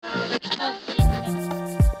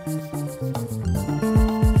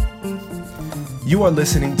You are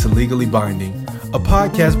listening to Legally Binding, a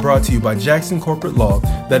podcast brought to you by Jackson Corporate Law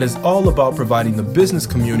that is all about providing the business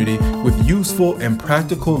community with useful and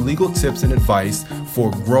practical legal tips and advice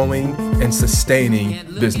for growing and sustaining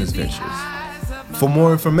business ventures. For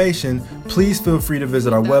more information, please feel free to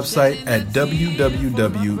visit our website at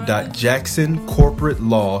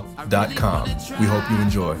www.jacksoncorporatelaw.com. We hope you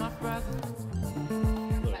enjoy.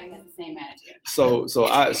 So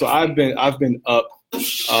I've been up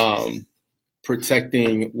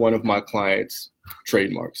protecting one of my clients'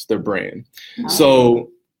 trademarks, their brand.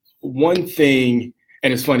 So one thing,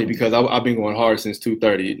 and it's funny because I've been going hard since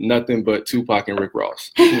 2:30, nothing but Tupac and Rick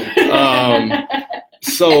Ross.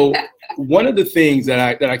 So one of the things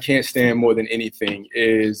that I can't stand more than anything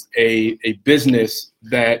is a business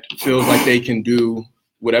that feels like they can do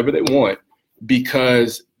whatever they want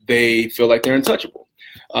because they feel like they're untouchable.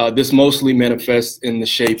 This mostly manifests in the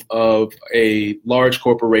shape of a large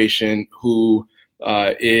corporation who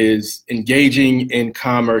is engaging in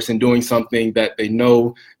commerce and doing something that they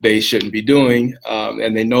know they shouldn't be doing,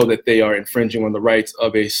 and they know that they are infringing on the rights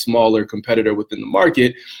of a smaller competitor within the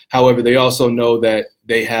market. However, they also know that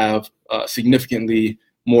they have significantly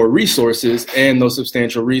more resources, and those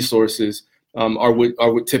substantial resources are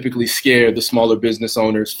what typically scare the smaller business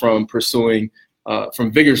owners from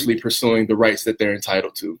vigorously pursuing the rights that they're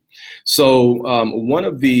entitled to. So one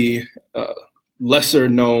of the lesser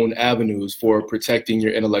known avenues for protecting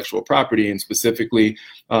your intellectual property, and specifically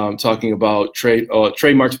talking about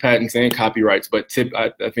trademarks, patents, and copyrights, but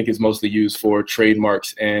I think it's mostly used for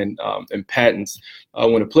trademarks and patents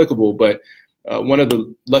when applicable. But one of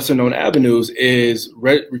the lesser known avenues is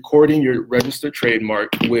recording your registered trademark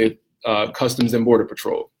with Customs and Border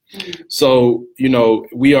Patrol. So,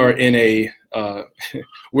 we are in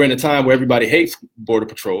we're in a time where everybody hates Border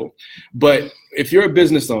Patrol. But if you're a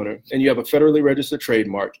business owner and you have a federally registered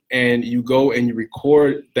trademark and you go and you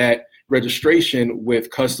record that registration with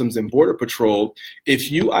Customs and Border Patrol,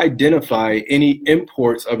 if you identify any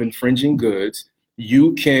imports of infringing goods,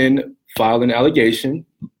 you can file an allegation,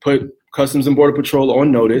 put Customs and Border Patrol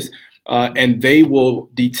on notice, and they will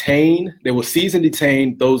seize and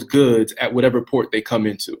detain those goods at whatever port they come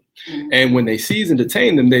into. Mm-hmm. And when they seize and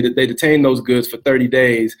detain them, they detain those goods for 30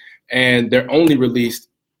 days, and they're only released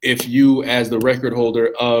if you, as the record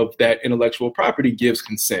holder of that intellectual property, gives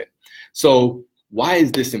consent. So why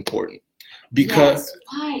is this important? Why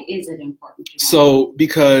is it important? So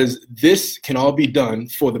because this can all be done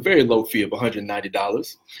for the very low fee of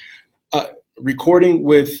 $190. Recording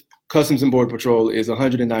with Customs and Border Patrol is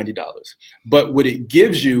 $190. But what it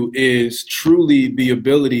gives you is truly the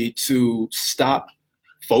ability to stop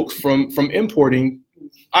folks from importing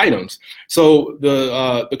items. So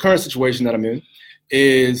the current situation that I'm in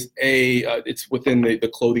is it's within the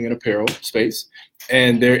clothing and apparel space.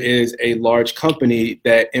 And there is a large company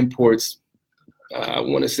that imports, I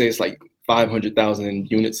want to say it's like 500,000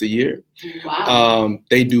 units a year. Wow.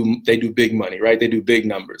 They do big money, right? They do big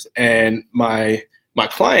numbers. And my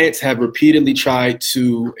clients have repeatedly tried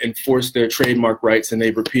to enforce their trademark rights, and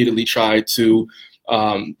they've repeatedly tried to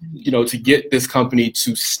get this company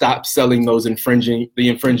to stop selling those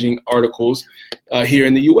infringing articles here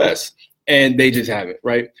in the U.S. And they just haven't,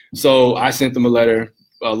 right? So I sent them a letter.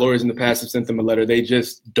 Lawyers in the past have sent them a letter. They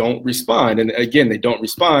just don't respond. And again, they don't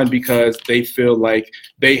respond because they feel like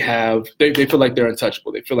they feel like they're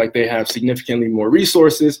untouchable. They feel like they have significantly more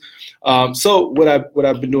resources. So what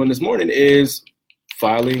I've been doing this morning is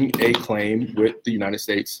filing a claim with the United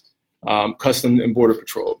States Customs and Border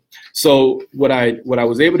Patrol. So what I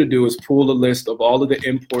was able to do is pull a list of all of the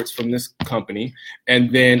imports from this company,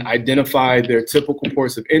 and then identify their typical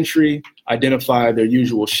ports of entry, identify their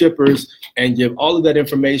usual shippers, and give all of that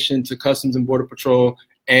information to Customs and Border Patrol.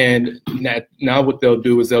 And now what they'll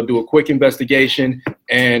do is they'll do a quick investigation,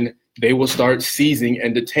 and they will start seizing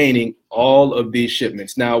and detaining all of these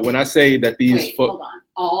shipments. Now, when I say that hold on.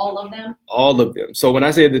 All of them? All of them. So when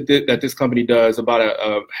I say that this company does about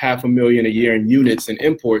a 500,000 a year in units and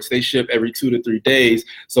imports, they ship every 2 to 3 days.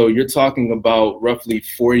 So you're talking about roughly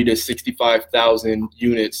 40 to 65,000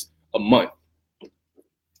 units a month.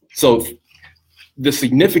 So the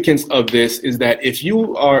significance of this is that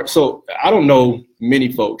I don't know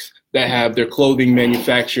many folks that have their clothing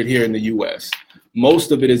manufactured here in the U.S.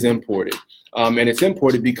 Most of it is imported. And it's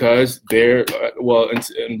imported because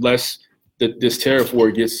unless this tariff war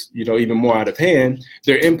gets even more out of hand,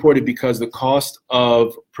 they're imported because the cost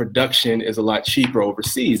of production is a lot cheaper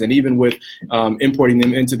overseas. And even with importing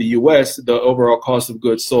them into the U.S., the overall cost of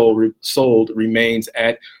goods sold remains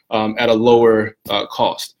at a lower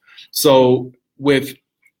cost. So with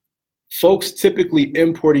folks typically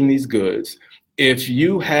importing these goods, if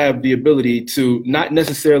you have the ability to not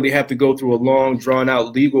necessarily have to go through a long,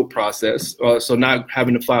 drawn-out legal process, so not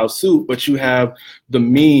having to file suit, but you have the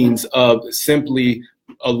means of simply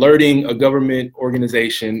alerting a government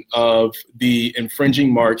organization of the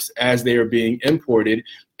infringing marks as they are being imported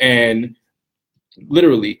and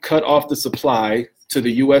literally cut off the supply to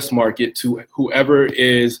the U.S. market to whoever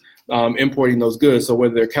is importing those goods. So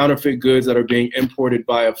whether they're counterfeit goods that are being imported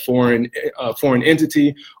by a foreign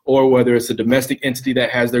entity, or whether it's a domestic entity that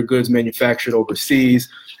has their goods manufactured overseas,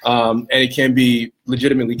 and it can be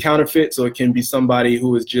legitimately counterfeit. So it can be somebody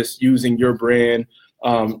who is just using your brand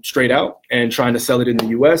straight out and trying to sell it in the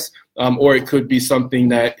U.S., or it could be something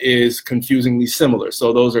that is confusingly similar.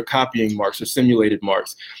 So those are copying marks or simulated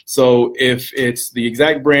marks. So if it's the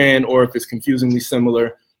exact brand or if it's confusingly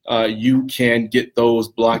similar, you can get those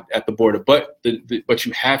blocked at the border. But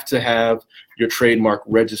you have to have your trademark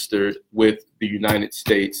registered with the United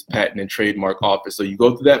States Patent and Trademark Office. So you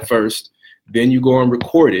go through that first, then you go and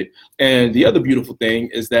record it. And the other beautiful thing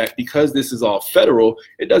is that because this is all federal,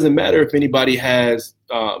 it doesn't matter if anybody has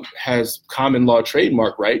common law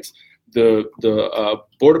trademark rights. The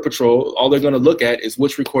Border Patrol, all they're going to look at is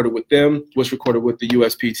what's recorded with them, what's recorded with the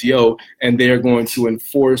USPTO, and they are going to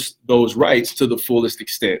enforce those rights to the fullest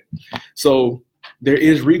extent. So there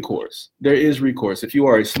is recourse. There is recourse. If you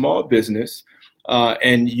are a small business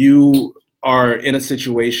and you are in a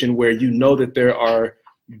situation where you know that there are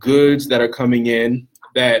goods that are coming in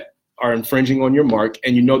that are infringing on your mark,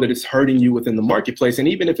 and you know that it's hurting you within the marketplace, and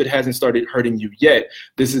even if it hasn't started hurting you yet,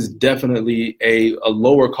 this is definitely a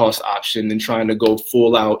lower cost option than trying to go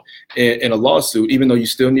full out in a lawsuit, even though you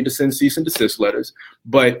still need to send cease and desist letters.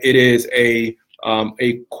 But it is a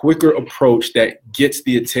quicker approach that gets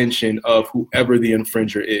the attention of whoever the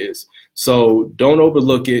infringer is. So don't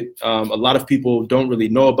overlook it. A lot of people don't really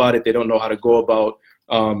know about it. They don't know how to go about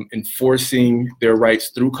enforcing their rights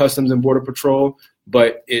through Customs and Border Patrol,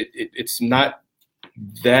 but it's not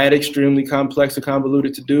that extremely complex or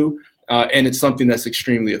convoluted to do, and it's something that's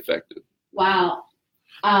extremely effective. Wow.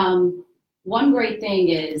 One great thing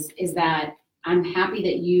is that I'm happy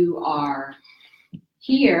that you are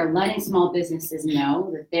here letting small businesses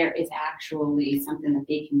know that there is actually something that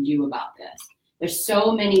they can do about this. There's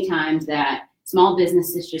so many times that small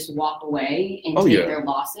businesses just walk away and take their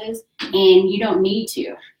losses, and you don't need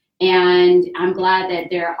to. And I'm glad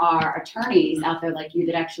that there are attorneys out there like you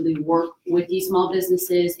that actually work with these small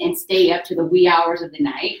businesses and stay up to the wee hours of the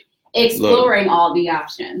night, exploring all the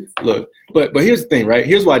options. Look, but here's the thing, right?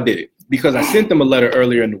 Here's why I did it. Because I sent them a letter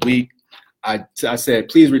earlier in the week. I said,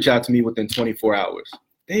 please reach out to me within 24 hours.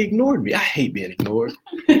 They ignored me. I hate being ignored.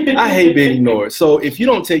 I hate being ignored. So if you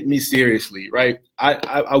don't take me seriously, right,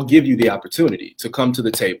 I'll give you the opportunity to come to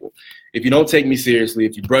the table. If you don't take me seriously,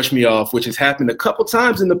 if you brush me off, which has happened a couple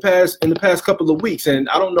times in the past couple of weeks, and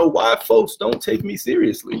I don't know why folks don't take me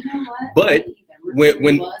seriously. You know what?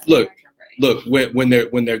 But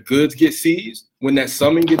when their goods get seized, when that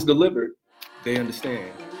summons gets delivered, they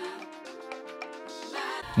understand.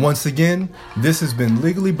 Once again, this has been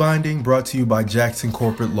Legally Binding, brought to you by Jackson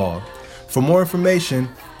Corporate Law. For more information,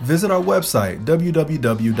 visit our website,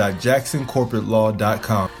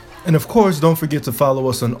 www.jacksoncorporatelaw.com. And of course, don't forget to follow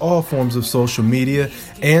us on all forms of social media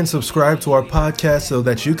and subscribe to our podcast so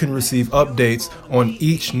that you can receive updates on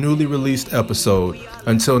each newly released episode.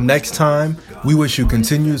 Until next time, we wish you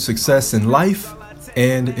continued success in life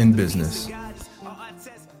and in business.